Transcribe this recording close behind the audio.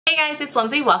Hey guys, it's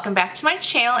Lindsay. Welcome back to my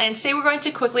channel, and today we're going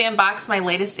to quickly unbox my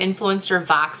latest Influenster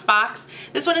VoxBox.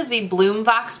 This one is the Bloom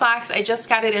VoxBox. I just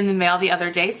got it in the mail the other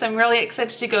day, so I'm really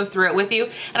excited to go through it with you.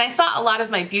 And I saw a lot of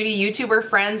my beauty YouTuber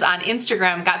friends on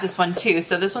Instagram got this one too,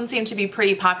 so this one seemed to be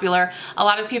pretty popular. A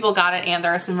lot of people got it, and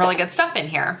there are some really good stuff in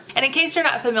here. And in case you're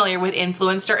not familiar with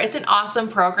Influenster, it's an awesome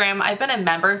program. I've been a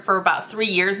member for about 3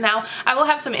 years now. I will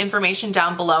have some information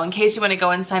down below in case you want to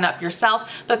go and sign up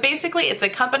yourself, but basically it's a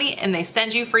company and they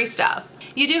send you free stuff.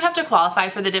 You do have to qualify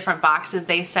for the different boxes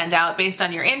they send out based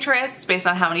on your interests, based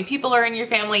on how many people are in your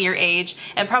family, your age,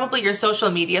 and probably your social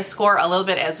media score a little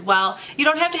bit as well. You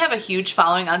don't have to have a huge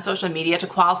following on social media to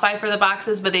qualify for the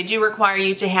boxes, but they do require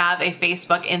you to have a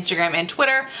Facebook, Instagram, and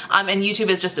Twitter, and YouTube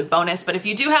is just a bonus. But if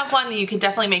you do have one, then you can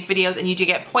definitely make videos and you do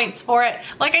get points for it.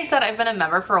 Like I said, I've been a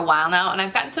member for a while now, and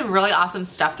I've gotten some really awesome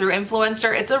stuff through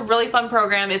Influenster. It's a really fun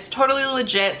program. It's totally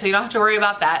legit, so you don't have to worry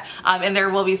about that, and there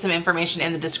will be some information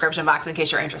in the description box in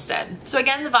case you're interested. So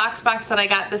again, the VoxBox that I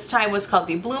got this time was called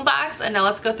the Bloom Box, and now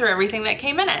let's go through everything that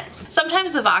came in it.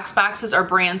 Sometimes the VoxBoxes are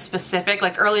brand specific,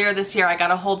 like earlier this year I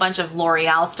got a whole bunch of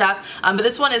L'Oreal stuff, but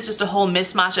this one is just a whole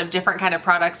mishmash of different kind of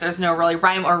products. There's no really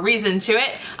rhyme or reason to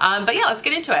it, but yeah, let's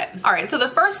get into it. Alright, so the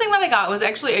first thing that I got was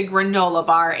actually a granola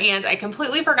bar, and I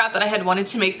completely forgot that I had wanted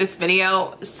to make this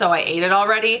video, so I ate it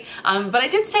already, but I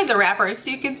did save the wrapper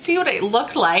so you can see what it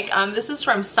looked like. This is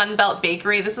from Sunbelt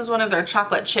Bakery. This is one of their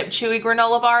chocolate chip chewy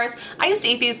granola bars. I used to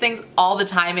eat these things all the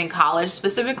time in college,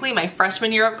 specifically my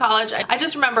freshman year of college. I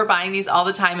just remember buying these all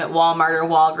the time at Walmart or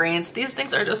Walgreens. These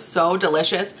things are just so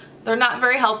delicious. They're not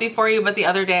very healthy for you, but the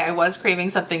other day I was craving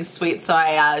something sweet, so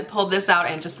I pulled this out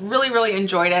and just really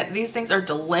enjoyed it. These things are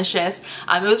delicious.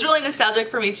 It was really nostalgic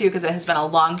for me too because it has been a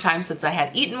long time since I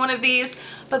had eaten one of these,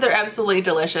 but they're absolutely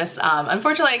delicious.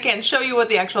 Unfortunately, I can't show you what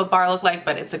the actual bar looked like,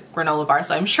 but it's a granola bar,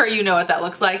 so I'm sure you know what that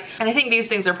looks like. And I think these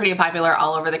things are pretty popular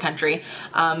all over the country.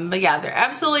 But yeah, they're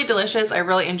absolutely delicious. I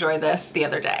really enjoyed this the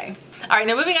other day. Alright,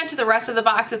 now moving on to the rest of the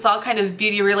box, it's all kind of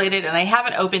beauty related, and I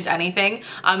haven't opened anything,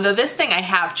 though this thing I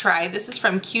have tried. This is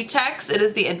from Q-Tex. It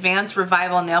is the Advanced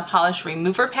Revival Nail Polish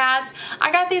Remover Pads.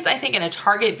 I got these, I think, in a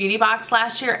Target beauty box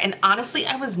last year, and honestly,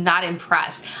 I was not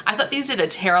impressed. I thought these did a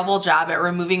terrible job at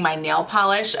removing my nail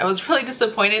polish. I was really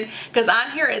disappointed, because on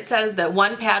here it says that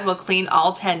one pad will clean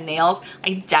all 10 nails.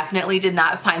 I definitely did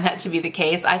not find that to be the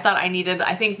case. I thought I needed,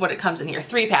 I think what it comes in here,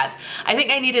 3 pads. I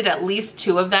think I needed at least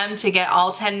 2 of them to get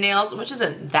all 10 nails, which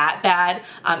isn't that bad.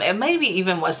 It maybe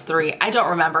even was 3. I don't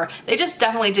remember. They just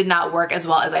definitely did not work as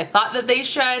well as I thought that they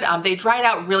should. They dried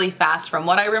out really fast from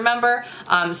what I remember,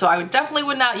 so I definitely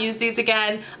would not use these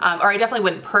again, or I definitely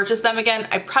wouldn't purchase them again.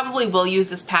 I probably will use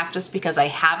this pack just because I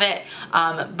have it,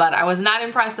 but I was not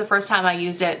impressed the first time I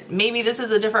used it. Maybe this is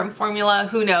a different formula,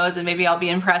 who knows, and maybe I'll be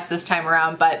impressed this time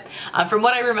around, but from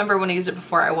what I remember when I used it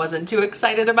before, I wasn't too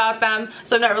excited about them,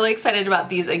 so I'm not really excited about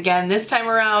these again this time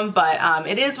around, but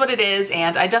it is what it is,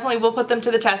 and I definitely will put them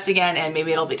to the test again, and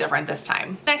maybe it'll be different this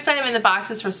time. Next item in the box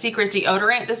is for Secret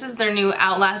Deodorant. This is their new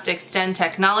Outlast Extend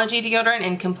Technology deodorant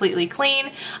in Completely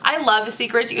Clean. I love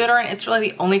Secret Deodorant. It's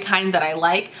really the only kind that I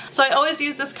like. So I always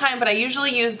use this kind, but I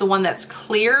usually use the one that's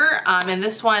clear, and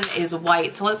this one is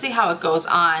white. So let's see how it goes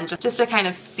on, just to kind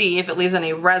of see if it leaves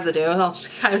any residue. I'll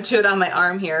just kind of do it on my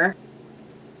arm here.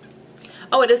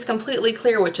 Oh, it is completely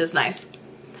clear, which is nice.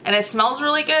 And it smells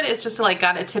really good. It's just like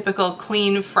got a typical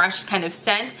clean, fresh kind of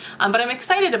scent, but I'm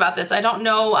excited about this. I don't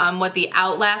know what the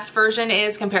Outlast version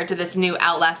is compared to this new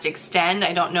Outlast Extend.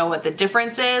 I don't know what the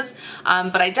difference is,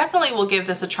 but I definitely will give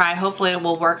this a try. Hopefully it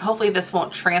will work. Hopefully this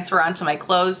won't transfer onto my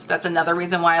clothes. That's another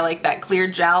reason why I like that clear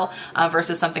gel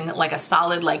versus something like a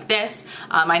solid like this.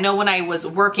 I know when I was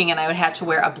working and I would have to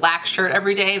wear a black shirt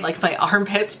every day, like my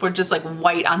armpits were just like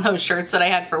white on those shirts that I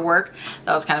had for work.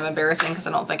 That was kind of embarrassing because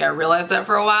I don't think I realized that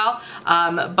for a while.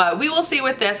 But we will see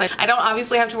with this. I don't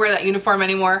obviously have to wear that uniform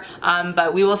anymore,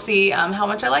 but we will see how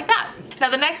much I like that. Now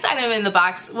the next item in the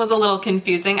box was a little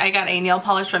confusing. I got a nail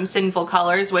polish from Sinful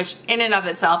Colors, which in and of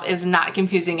itself is not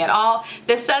confusing at all.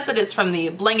 This says that it's from the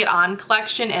Bling It On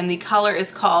collection, and the color is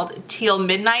called Teal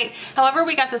Midnight. However,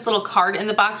 we got this little card in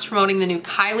the box promoting the new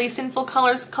Kylie Sinful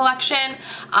Colors collection,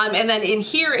 and then in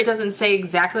here it doesn't say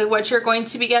exactly what you're going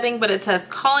to be getting, but it says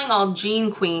Calling All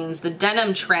Jean Queens, the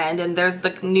denim trend, and there's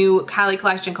the new Kylie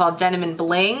collection called Denim and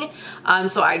Bling.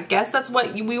 So I guess that's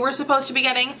what we were supposed to be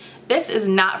getting. This is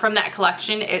not from that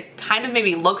collection. It kind of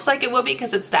maybe looks like it would be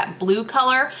because it's that blue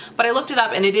color, but I looked it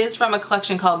up and it is from a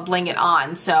collection called Bling It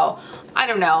On. So I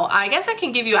don't know. I guess I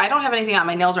can give you, I don't have anything on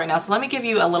my nails right now, so let me give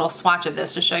you a little swatch of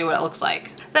this to show you what it looks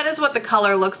like. That is what the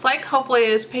color looks like. Hopefully it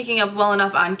is picking up well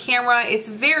enough on camera. It's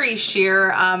very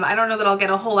sheer. I don't know that I'll get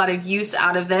a whole lot of use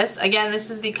out of this. Again, this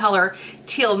is the color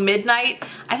Teal Midnight.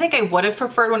 I think I would have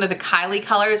preferred one of the Kylie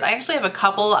colors. I actually have a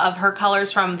couple of her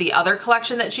colors from the other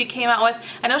collection that she came out with.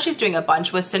 I know she's doing a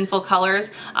bunch with Sinful colors,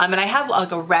 and I have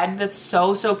like a red that's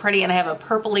so pretty, and I have a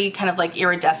purpley kind of like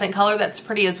iridescent color that's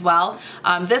pretty as well.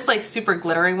 This like super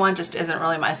glittery one just isn't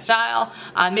really my style.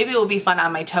 Maybe it will be fun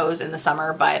on my toes in the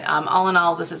summer, but all in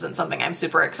all, this isn't something I'm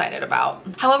super excited about.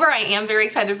 However, I am very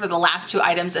excited for the last two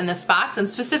items in this box, and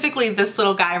specifically this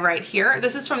little guy right here.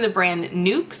 This is from the brand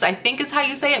Nukes, I think is how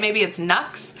you say it. Maybe it's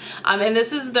Nux. And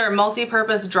this is their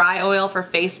multi-purpose dry oil for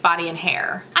face, body, and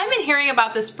hair. I've been hearing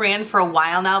about this brand for a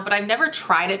while now, but I've never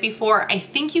tried it before. I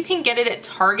think you can get it at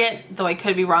Target, though I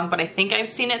could be wrong, but I think I've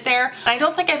seen it there. And I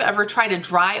don't think I've ever tried a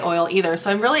dry oil either,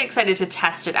 so I'm really excited to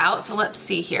test it out. So let's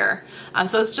see here.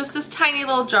 So it's just this tiny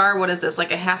little jar. What is this,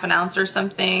 like a half an ounce or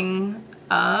something?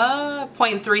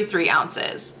 0.33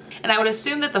 ounces. And I would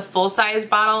assume that the full-size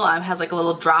bottle has like a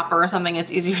little dropper or something.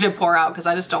 It's easier to pour out because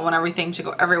I just don't want everything to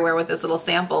go everywhere with this little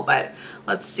sample, but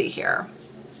let's see here.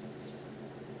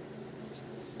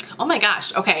 Oh my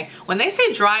gosh, okay. When they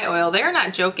say dry oil, they're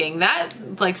not joking. That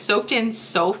like soaked in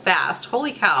so fast.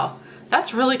 Holy cow.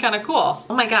 That's really kind of cool.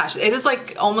 Oh my gosh, it is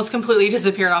like almost completely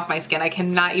disappeared off my skin. I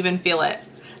cannot even feel it.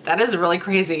 That is really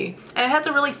crazy. And it has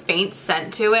a really faint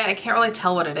scent to it. I can't really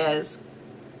tell what it is.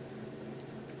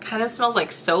 Kind of smells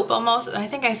like soap almost, and I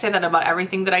think I say that about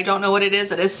everything that I don't know what it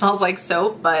is. It smells like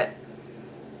soap, but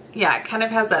yeah, it kind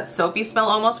of has that soapy smell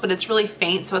almost, but it's really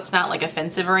faint, so it's not like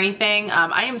offensive or anything.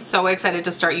 I am so excited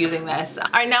to start using this. All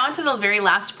right, now onto the very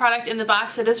last product in the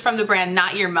box. It is from the brand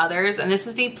Not Your Mother's, and this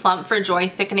is the Plump for Joy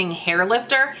Thickening Hair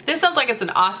Lifter. This sounds like it's an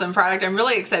awesome product. I'm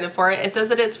really excited for it. It says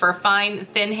that it's for fine,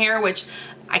 thin hair, which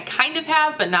I kind of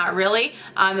have, but not really.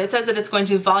 It says that it's going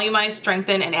to volumize,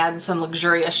 strengthen, and add some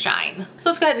luxurious shine. So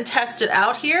let's go ahead and test it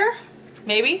out here.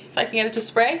 Maybe, if I can get it to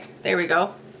spray. There we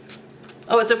go.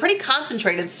 Oh, it's a pretty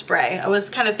concentrated spray. I was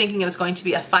kind of thinking it was going to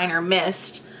be a finer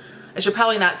mist. I should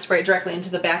probably not spray it directly into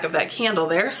the back of that candle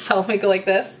there, so I'll make it like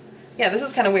this. Yeah, this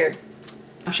is kind of weird.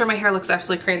 I'm sure my hair looks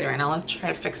absolutely crazy right now. Let's try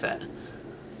to fix it.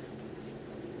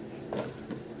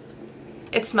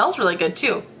 It smells really good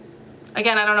too.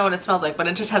 Again, I don't know what it smells like, but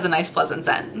it just has a nice pleasant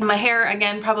scent. My hair,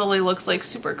 again, probably looks like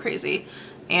super crazy,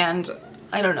 and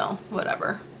I don't know,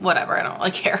 whatever, I don't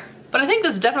really care. But I think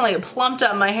this definitely plumped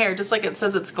up my hair just like it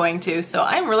says it's going to, so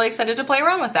I'm really excited to play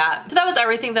around with that. So that was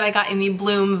everything that I got in the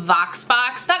Bloom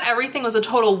VoxBox. Not everything was a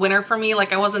total winner for me.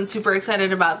 Like I wasn't super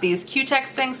excited about these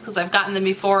Q-Tex things because I've gotten them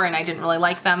before and I didn't really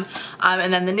like them.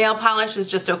 And then the nail polish is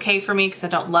just okay for me because I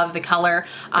don't love the color.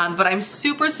 But I'm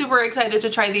super excited to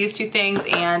try these two things,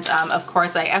 and of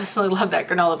course I absolutely love that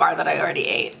granola bar that I already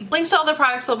ate. Links to all the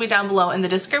products will be down below in the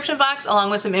description box,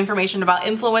 along with some information about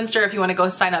Influenster if you want to go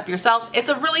sign up yourself. It's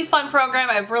a really fun program.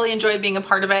 I've really enjoyed being a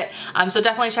part of it. So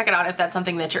definitely check it out if that's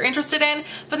something that you're interested in.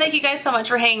 But thank you guys so much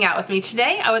for hanging out with me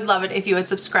today. I would love it if you would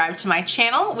subscribe to my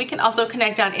channel. We can also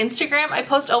connect on Instagram. I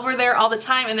post over there all the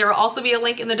time, and there will also be a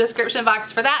link in the description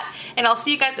box for that. And I'll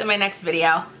see you guys in my next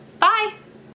video. Bye!